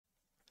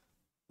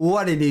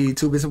What it is,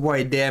 YouTube? It's your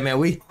boy Dan, man.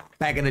 We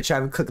back in the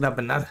trap. We cooking up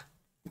another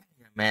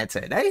man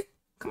today.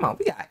 Come on,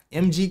 we got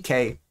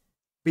MGK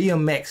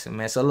BMXXing,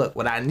 man. So look,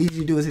 what I need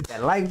you to do is hit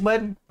that like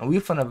button, and we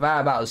finna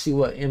vibe out and see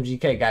what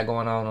MGK got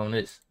going on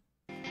this.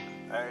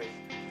 Hey.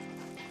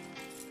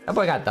 That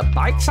boy got the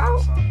bikes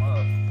out.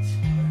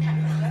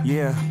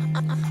 Yeah,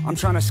 I'm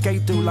trying to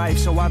skate through life,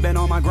 so I've been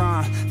on my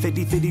grind.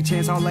 50-50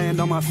 chance I'll land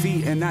on my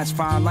feet, and that's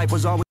fine. Life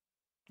was always...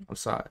 I'm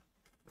sorry.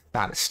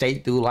 Gotta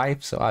skate through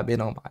life, so I've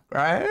been on my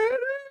grind.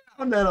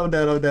 I'm dead. So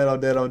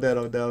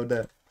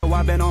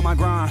I've been on my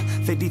grind.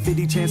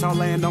 50-50 chance I'll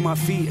land on my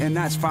feet, and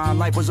that's fine.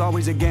 Life was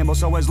always a gamble,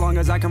 so as long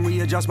as I can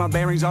readjust my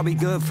bearings, I'll be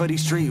good for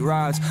these street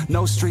rides.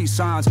 No street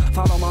signs.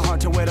 Follow my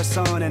heart to where the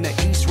sun and the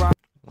east rise.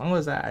 As long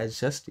as I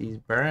adjust these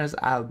burns,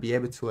 I'll be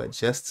able to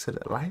adjust to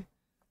the light.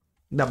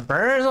 The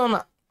burns on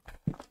the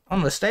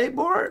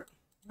skateboard,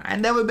 I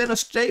ain't never been a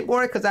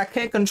skateboard because I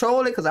can't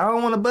control it because I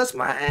don't want to bust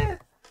my ass.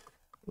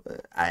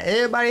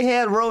 Everybody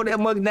had rode that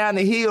mug down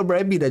the hill, bro.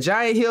 It'd be the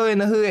giant hill in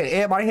the hood, and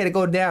everybody had to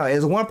go down.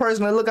 As one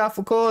person to look out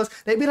for cars,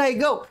 they'd be like,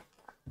 go.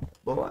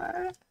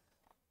 Boy,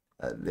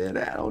 then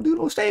I don't do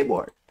no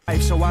skateboard.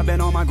 So I've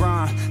been on my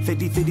grind.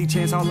 50-50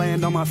 chance I'll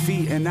land on my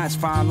feet, and that's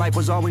fine. Life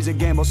was always a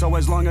gamble, so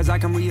as long as I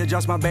can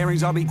readjust my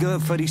bearings, I'll be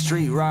good for these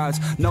street rides.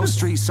 No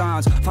street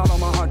signs. Follow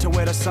my heart to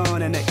where the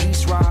sun and the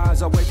east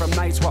rise. Away from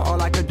nights where all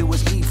I could do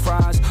was eat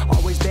fries.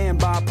 Always damn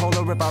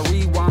bipolar if I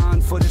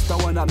rewind. Footage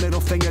throwing up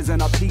middle fingers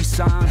and a peace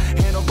sign.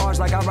 Handlebars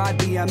like I ride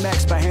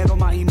BMX, but handle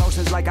my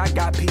emotions like I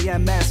got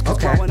PMS. Cause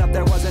growing up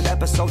there wasn't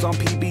episodes on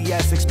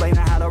PBS explaining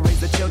how to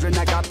raise the children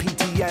that got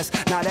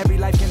PTS. Not every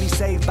life can be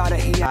saved by the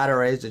EM. How to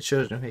raise the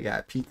children. He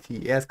got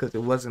PTS because there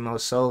wasn't no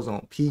shows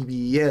on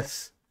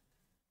PBS.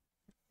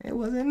 It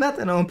wasn't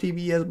nothing on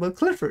PBS but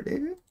Clifford,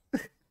 nigga.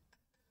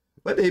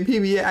 But then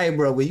PBS, hey,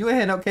 bro, when you ain't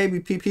had no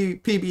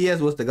PBS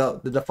was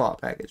the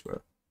default package,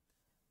 bro.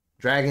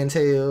 Dragon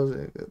Tales,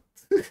 nigga.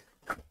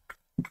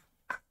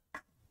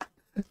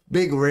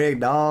 Big Red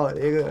Dog,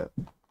 nigga.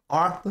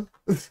 Arthur.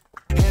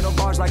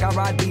 Handlebars like I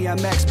ride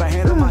BMX, but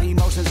handle my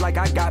emotions like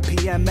I got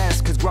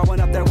PMS. Cause growing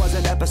up there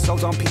wasn't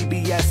episodes on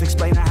PBS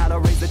explaining how to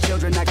raise the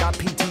children that got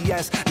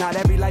PTS. Not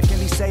every life can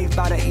be saved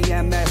by the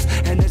EMS,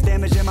 and there's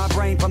damage in my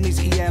brain from these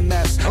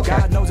EMFs.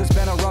 God knows it's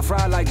been a rough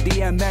ride like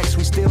DMX.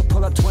 We still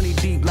pull up 20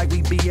 deep like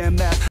we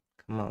BMF.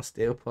 Come on,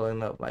 still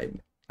pulling up like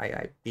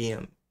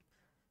BM.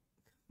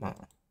 Come on.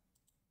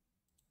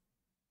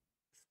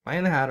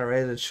 Explain how to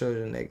raise the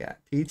children that got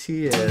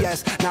PTS.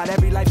 Yes, not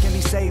every life can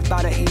be saved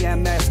by the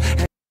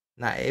EMS.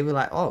 Nah, it be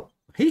like, oh,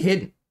 he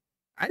hidden.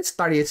 It's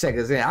 38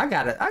 seconds in. I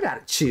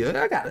gotta chill.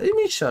 Let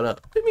me shut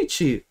up. Let me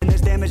chill. And there's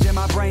damage in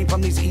my brain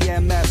from these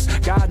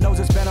EMFs. God knows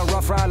it's been a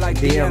rough ride like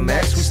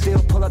DMX. We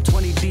still pull up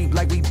 20 deep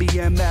like we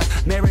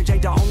BMF. Marriage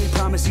ain't the only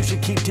promise you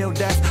should keep till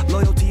death.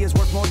 Loyalty is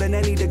worth more than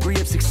any degree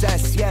of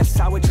success. Yes,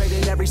 I would trade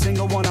in every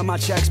single one of my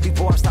checks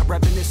before I stop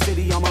repping this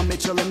city on my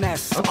Mitchell and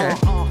Ness. Okay.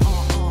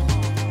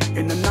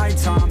 In the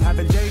nighttime,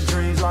 having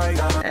daydreams like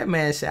that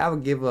man said I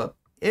would give up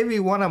every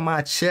one of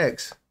my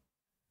checks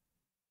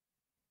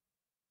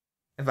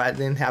if I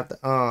didn't have to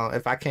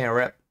if I can't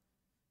rep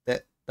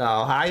the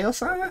Ohio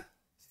sign.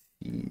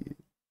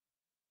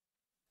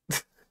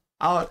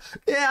 Oh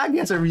yeah, I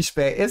guess a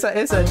respect. It's a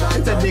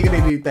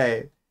dignity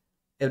thing.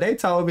 If they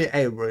told me,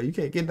 hey bro, you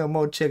can't get no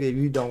more check if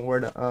you don't wear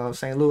the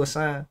St. Louis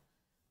sign,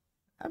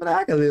 I mean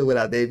I can live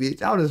without that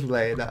bitch. I'm just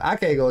playing. No, I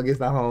can't go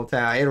against my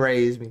hometown. It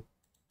raised me.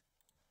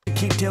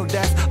 Keep till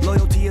death.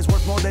 Loyalty is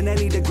worth more than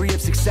any degree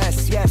of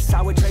success. Yes,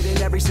 I would trade in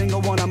every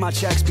single one of my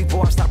checks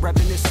before I stop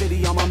repping this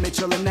city on my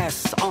Mitchell and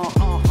Ness.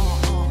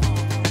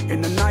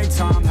 In the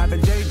nighttime,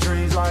 having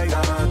daydreams like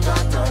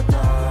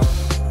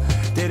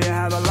didn't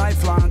have a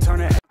lifeline,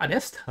 turn it. Oh,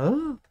 that's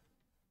tough.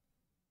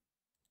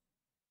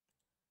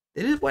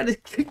 Did this boy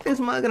just kick this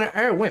mug in the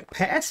air, went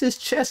past his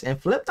chest and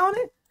flipped on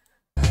it?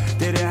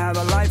 Didn't have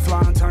a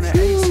lifeline, turn it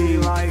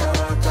 18 like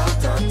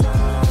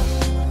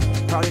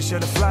probably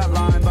should have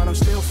flatlined, but I'm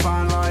still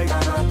fine like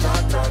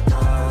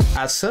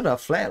I should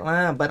have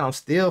flatlined, but I'm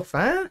still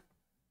fine?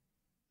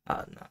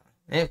 Oh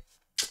no.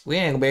 We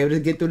ain't gonna be able to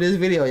get through this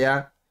video,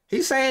 y'all.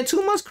 He's saying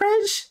too much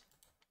crazy.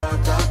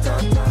 Probably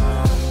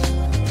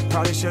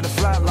should have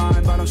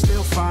flatlined, but I'm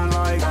still fine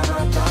like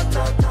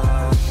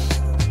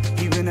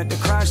even at the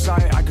crash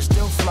site, I could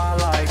still fly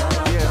like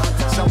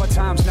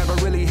Summertime's never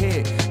really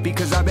hit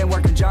because I've been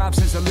working jobs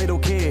since a little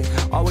kid.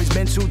 Always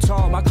been too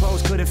tall, my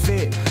clothes couldn't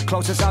fit.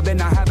 Closest I've been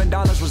not having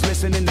dollars was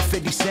listening to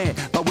 50 Cent.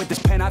 But with this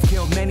pen, I've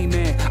killed many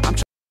men. I'm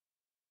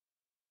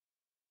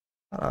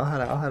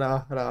Hold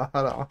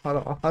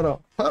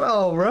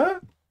on, bro.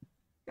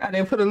 God,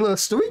 they put a little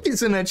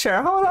squeakies in that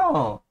chair. Hold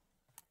on.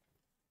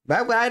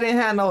 Back when I didn't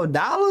have no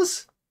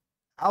dollars,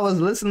 I was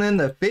listening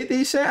to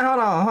 50 Cent. Hold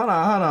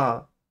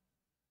on.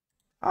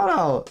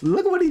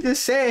 Look at what he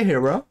just said here,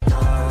 bro.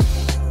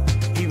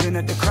 Even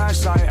at the crash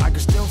site, I can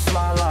still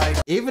fly like.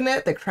 Even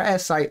at the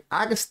crash site,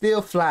 I can still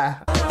fly.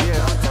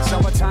 Yeah,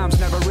 summertime's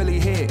never really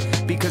hit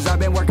because I've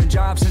been working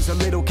jobs since a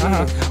little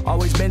kid.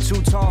 Always been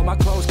too tall, my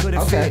clothes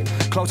couldn't fit.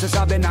 Closest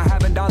I've been not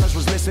having dollars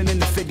was listening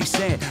to 50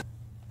 Cent.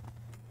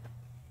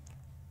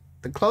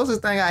 The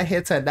closest thing I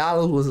hit to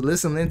 $1 was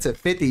listening to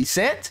 50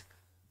 Cent.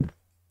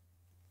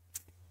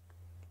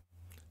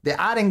 That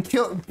I didn't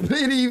kill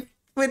Plenty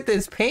with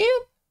this pen.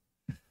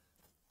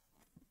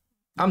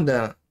 I'm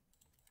done.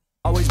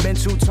 Always been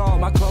too tall,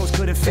 my clothes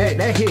couldn't fit.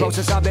 That hit.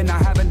 Closest I've been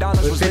not having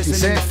dollars was 50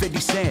 listening Cent. to 50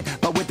 Cent.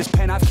 But with this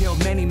pen, I've killed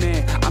many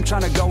men. I'm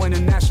trying to go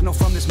international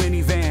from this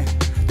minivan.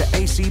 The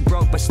AC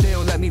broke, but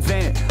still let me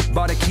vent.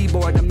 Bought a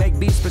keyboard to make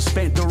beats, but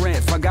spent the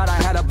rent. Forgot I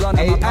had a blunt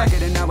in my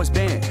pocket and now it's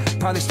bent.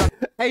 Probably stuck.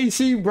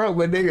 AC broke,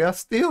 but nigga, I'm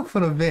still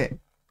finna vent.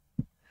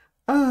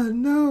 Oh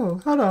no.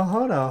 Hold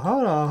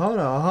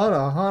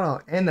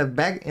on. In the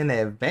back in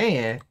that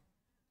van.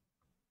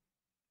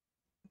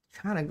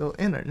 Trying to go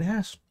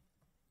international.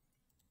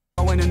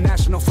 Go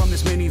international from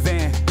this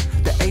minivan.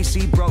 The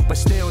AC broke, but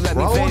still let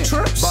me Road vent.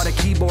 trips. Bought a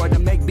keyboard to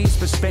make beats,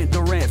 but spent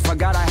the rent.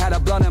 Forgot I had a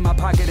blunt in my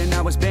pocket and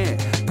now it's bent.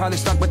 Probably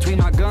stuck between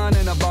my gun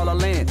and a ball of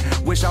lint.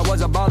 Wish I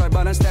was a baller,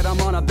 but instead I'm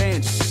on a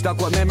bench. Stuck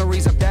with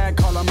memories of dad,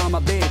 call her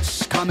mama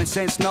bitch. Common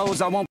sense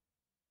knows I won't.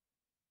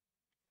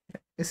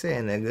 It's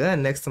saying the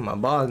gun next to my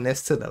balls,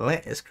 next to the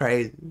lint is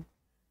crazy.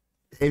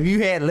 If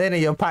you had lint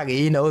in your pocket,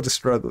 you know the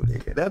struggle,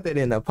 nigga. Nothing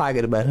in the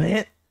pocket about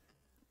lint.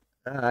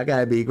 I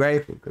gotta be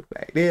grateful, because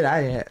back then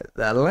I didn't have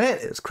the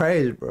lint is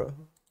crazy, bro.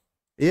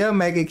 You'll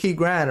make it keep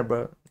grinding,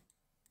 bro.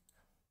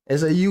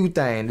 It's a you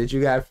thing that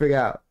you gotta figure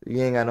out.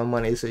 You ain't got no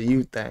money, it's a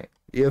you thing.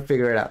 You'll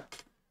figure it out.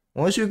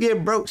 Once you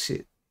get broke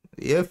shit,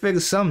 you'll figure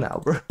something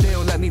out, bro.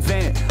 Still let me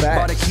vent.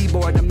 Bought a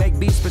keyboard to make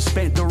beats, but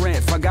spent the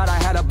rent. Forgot I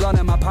had a blunt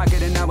in my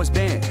pocket and now it's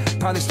bent.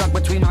 Probably stuck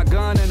between my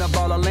gun and a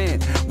ball of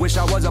lint. Wish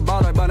I was a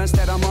baller, but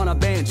instead I'm on a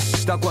bench.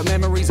 Stuck with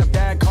memories of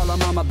dad, call her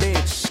mama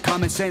bitch.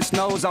 Common sense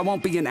knows I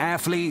won't be an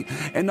athlete,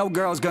 and no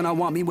girl's gonna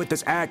want me with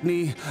this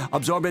acne.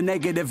 Absorbing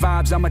negative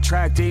vibes, I'm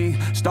attracting.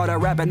 Started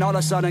rapping, all of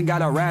a sudden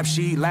got a rap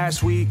sheet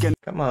last week. And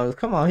Come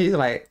on. He's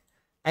like,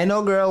 ain't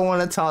no girl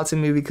want to talk to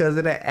me because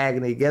of that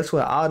agony. Guess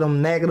what? All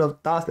them negative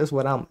thoughts, that's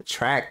what I'm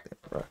attracting,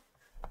 bro.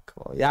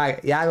 Come on. Y'all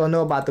gonna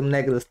know about them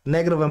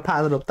negative and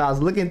positive thoughts.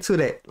 Look into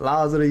that.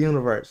 Laws of the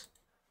universe.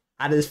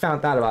 I just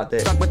found out about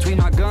that. stuck between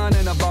my gun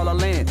and a ball of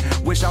lint.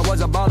 Wish I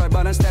was a baller,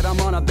 but instead I'm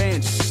on a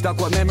bench. Stuck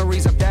with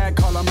memories of dad,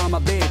 call her mama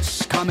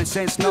bitch. Common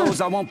sense knows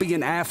I won't be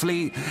an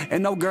athlete,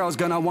 and no girl's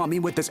gonna want me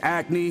with this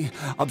acne.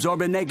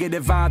 Absorbing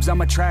negative vibes,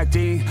 I'm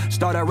attracting.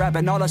 Started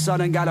rapping, all of a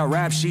sudden got a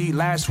rap sheet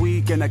last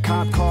week. In a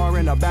cop car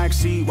in the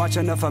backseat,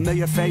 watching a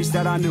familiar face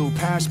that I knew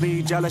past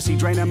me. Jealousy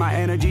draining my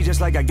energy just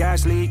like a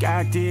gas leak.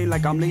 Acting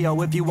like I'm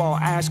Leo if you all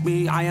ask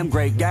me. I am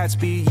Great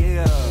Gatsby,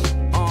 yeah.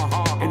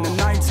 In the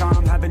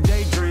nighttime, having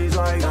daydreams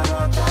like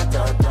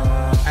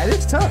Hey,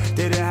 this tough.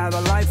 didn't have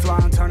a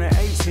lifeline, turning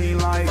 18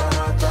 like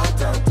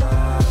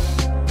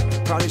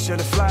probably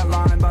should've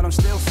flatlined, but I'm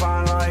still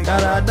fine like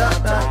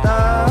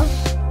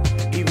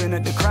even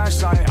at the crash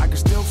site, I can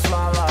still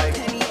fly like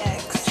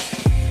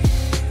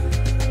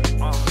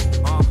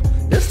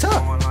This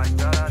tough.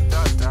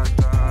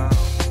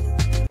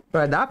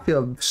 But I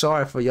feel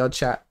sorry for your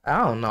child. I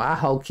don't know. I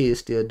hope kids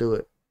still do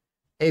it.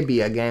 It'd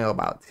be a gang of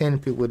about 10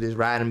 people just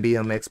riding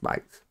BMX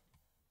bikes.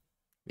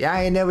 Yeah,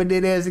 I ain't never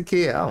did it as a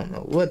kid. I don't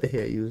know what the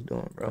hell you was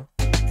doing, bro.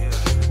 yeah,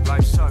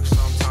 life sucks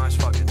sometimes,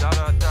 fuck it,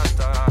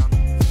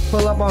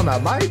 Pull up on a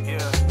bike. yeah,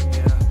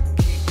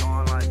 keep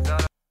going like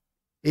that.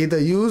 Either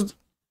use.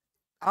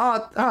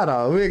 Oh, hold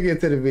on. We'll get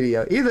to the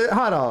video.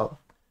 Hold on.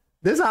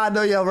 This is how I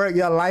know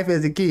your life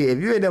as a kid.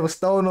 If you ain't never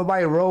stole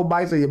nobody, rode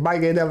bikes, or your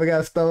bike ain't never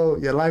got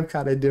stolen, your life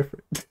kind of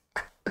different.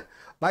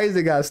 Bikes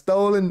that got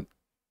stolen,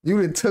 you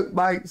done took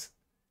bikes,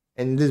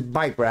 and this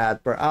bike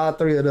ride, bro. All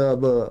three of the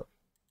above.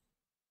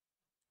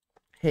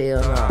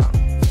 Hell no.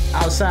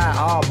 Outside,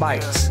 all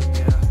bikes.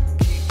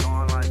 Keep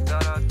going like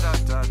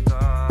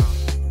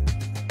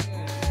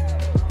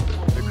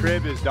The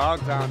crib is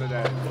Dogtown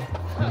today.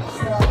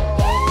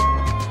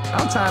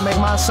 I'm trying to make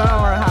my son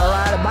learn how to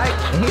ride a bike,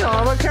 and he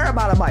don't even care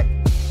about a bike.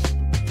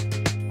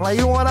 I'm like,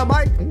 you want a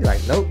bike? He's like,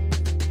 nope.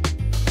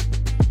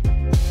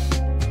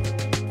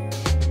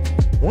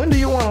 When do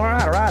you want to learn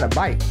how to ride a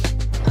bike?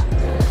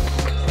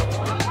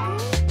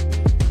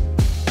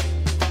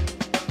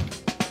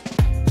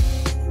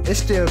 It's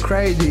still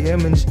crazy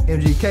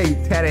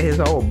MGK tatted his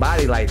whole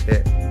body like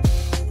that.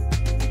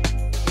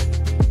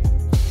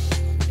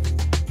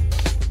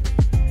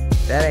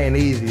 That ain't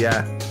easy,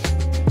 yeah.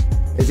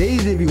 It's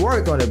easy if you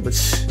work on it, but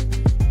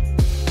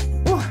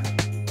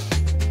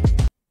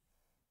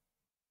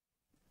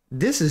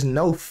this is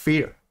no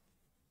fear.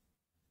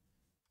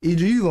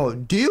 Either you gonna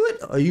do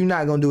it or you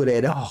not gonna do it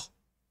at all.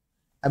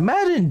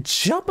 Imagine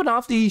jumping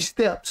off these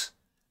steps.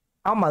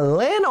 I'ma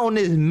land on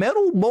this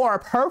metal bar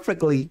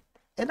perfectly,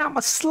 and I'ma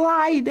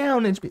slide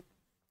down this bit.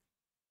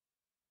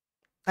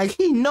 Like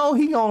he know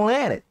he gonna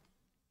land it.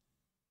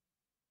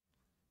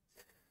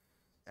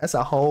 That's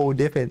a whole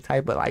different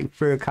type of like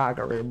fear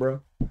conquering,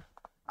 bro.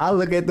 I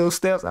look at those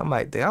steps, I'm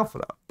like, damn, I'm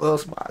finna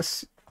bust my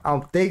shit.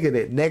 I'm thinking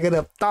it,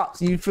 negative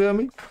thoughts, you feel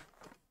me?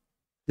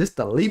 Just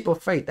a leap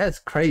of faith, that's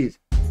crazy.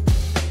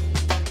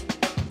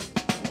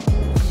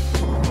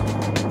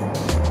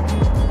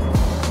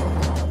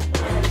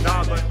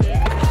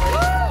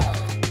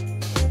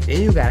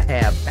 then you gotta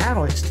have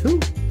balance too.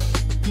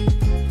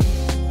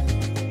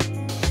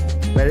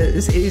 But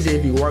it's easy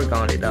if you work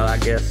on it though, I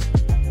guess.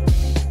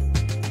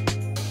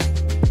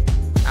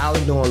 I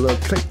was doing a little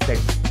click thing.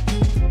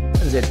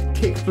 What is it?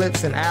 Kick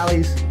flips and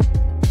alleys.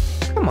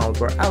 Come on,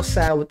 bro.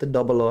 Outside with the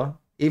double R.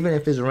 Even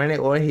if it's rented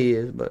or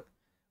his, but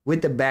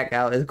with the back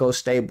out, let's go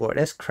skateboard.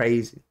 That's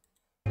crazy.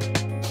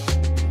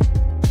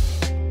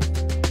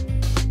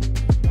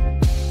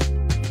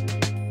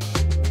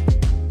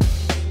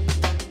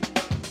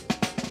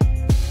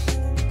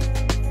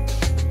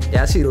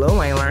 Yeah, I see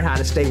Lil ain't learned how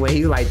to skate when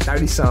he was like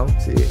 30 something.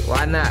 See,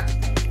 why not?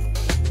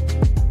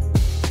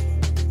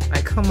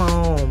 Like, come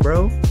on,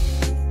 bro.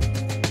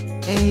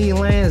 And he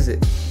lands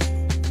it.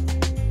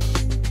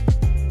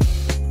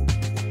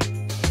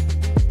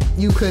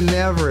 You could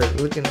never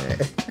looking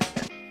at it.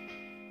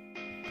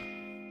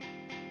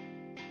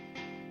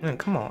 Man,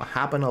 come on,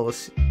 hopping over.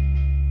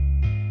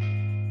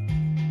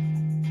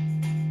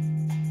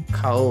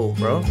 Cold,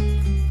 bro.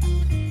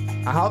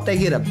 I hope they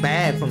get a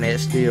bag from that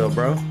still,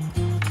 bro.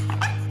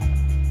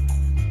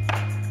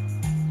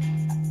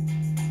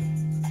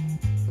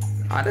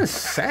 Oh, this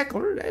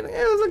Sackler, it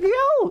was a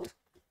goat.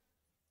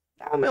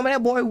 I remember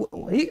that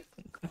boy.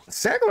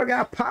 Sackler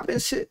got popping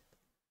shit.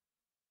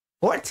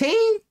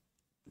 14,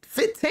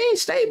 15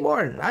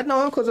 skateboarding. I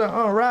know him because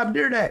of Rob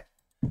Deerdack.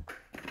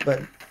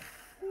 But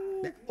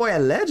that boy a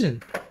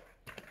legend.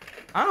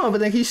 I don't even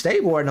think he's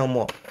skateboarding no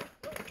more.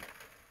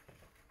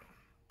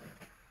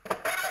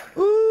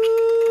 Ooh.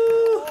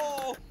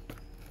 Oh,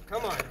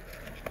 come on.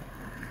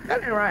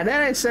 That ain't right.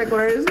 That ain't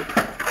Sackler, is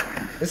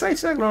it? This ain't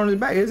Sackler on his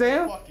back. Is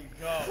that him?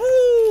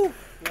 Woo!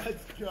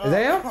 Let's go. Is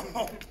that him?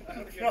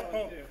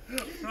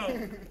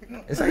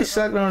 This ain't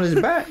Sackler on his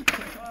back.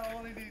 I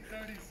only need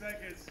 30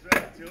 seconds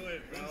straight to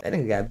it, bro. That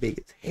nigga got big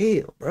as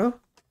hell, bro.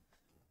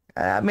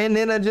 I mean,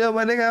 then I jump,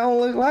 my nigga, I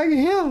don't look like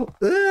him.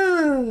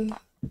 Ugh.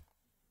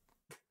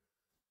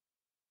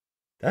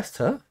 That's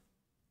tough.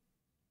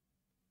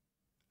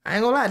 I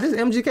ain't gonna lie, this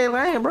MGK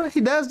lane, bro. He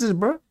does this,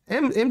 bro.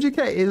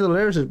 MGK is a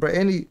lyricist, bro.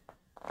 And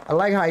I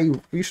like how he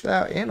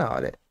freestyle and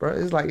all that, bro.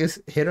 It's like it's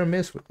hit or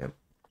miss with him.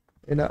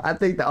 You know, I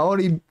think the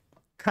only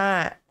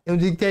kind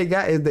MGK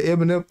got is the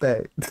Eminem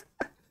thing.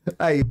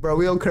 Hey, bro,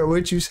 we don't care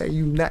what you say,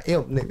 you not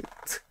imp, nigga.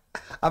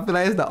 I feel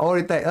like it's the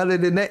only thing. Other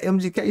than that,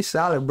 MGK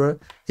solid, bro.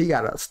 He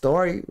got a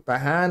story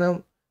behind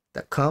him.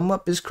 The come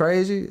up is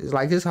crazy. It's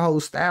like his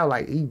whole style,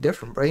 like he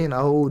different, bro. He in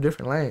a whole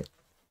different lane.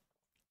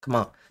 Come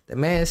on, the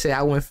man said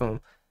I went from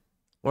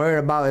worried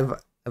about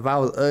if I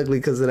was ugly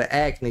because of the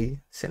acne.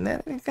 Said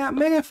that nigga got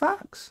Megan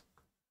Fox.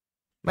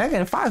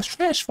 Megan Fox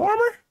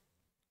Transformer.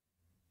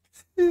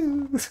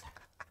 You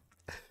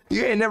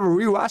ain't never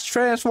rewatched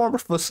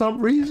Transformers for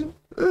some reason.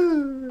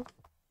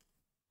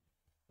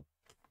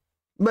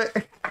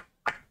 But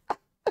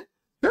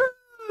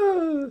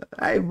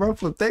hey, bro,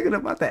 for thinking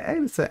about that,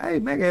 hey,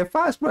 Megan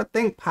Fox, bro,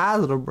 think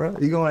positive, bro.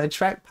 You gonna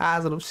attract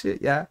positive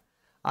shit, yeah.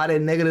 All that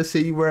negative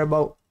shit you worry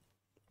about,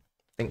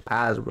 think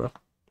positive, bro.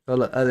 So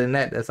look, other than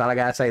that, that's all I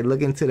gotta say.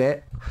 Look into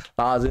that.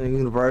 Laws in the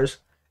Universe.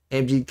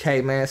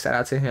 MGK, man, shout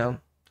out to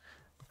him.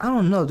 I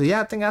don't know. Do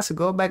y'all think I should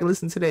go back and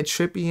listen to that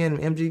Trippy and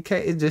MGK?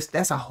 It's just,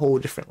 that's a whole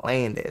different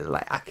lane there.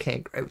 Like, I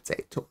can't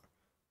gravitate to it.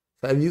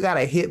 So if you got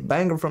a hit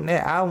banger from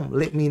that album,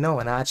 let me know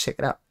and I'll check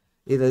it out.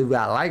 Either you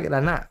gotta like it or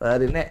not. But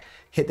other than that,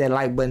 hit that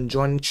like button,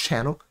 join the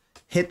channel,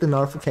 hit the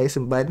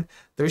notification button,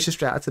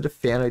 subscribe to the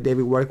family. They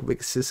be working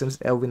with systems.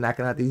 They'll be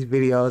knocking out these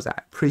videos. I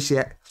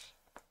appreciate it.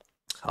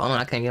 Hold on,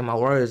 I can't get my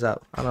words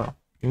out. I don't know.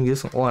 You can get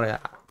some water.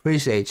 I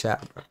appreciate y'all,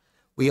 bro.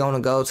 We on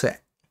the go to,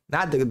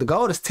 not the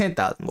goal is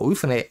 10,000, but we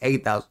finna hit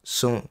 8,000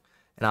 soon.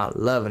 And I'm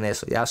loving it.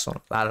 So y'all showing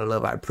a lot of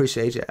love. I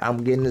appreciate you.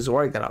 I'm getting this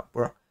workout out,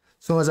 bro. As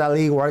soon as I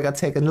leave work, I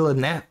take a little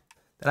nap.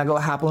 Then I go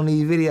hop on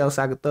these videos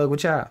so I can thug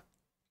with y'all.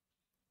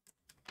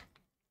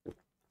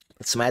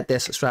 Smack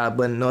that subscribe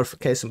button,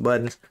 notification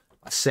buttons.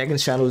 My second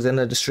channel is in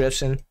the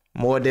description.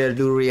 More Dare to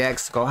Do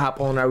Reacts. Go hop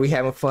on there. We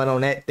having fun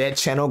on that. That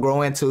channel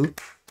growing too.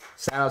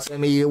 Shout out to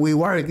me. We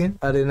working.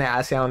 Other than that,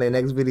 I'll see you on the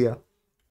next video.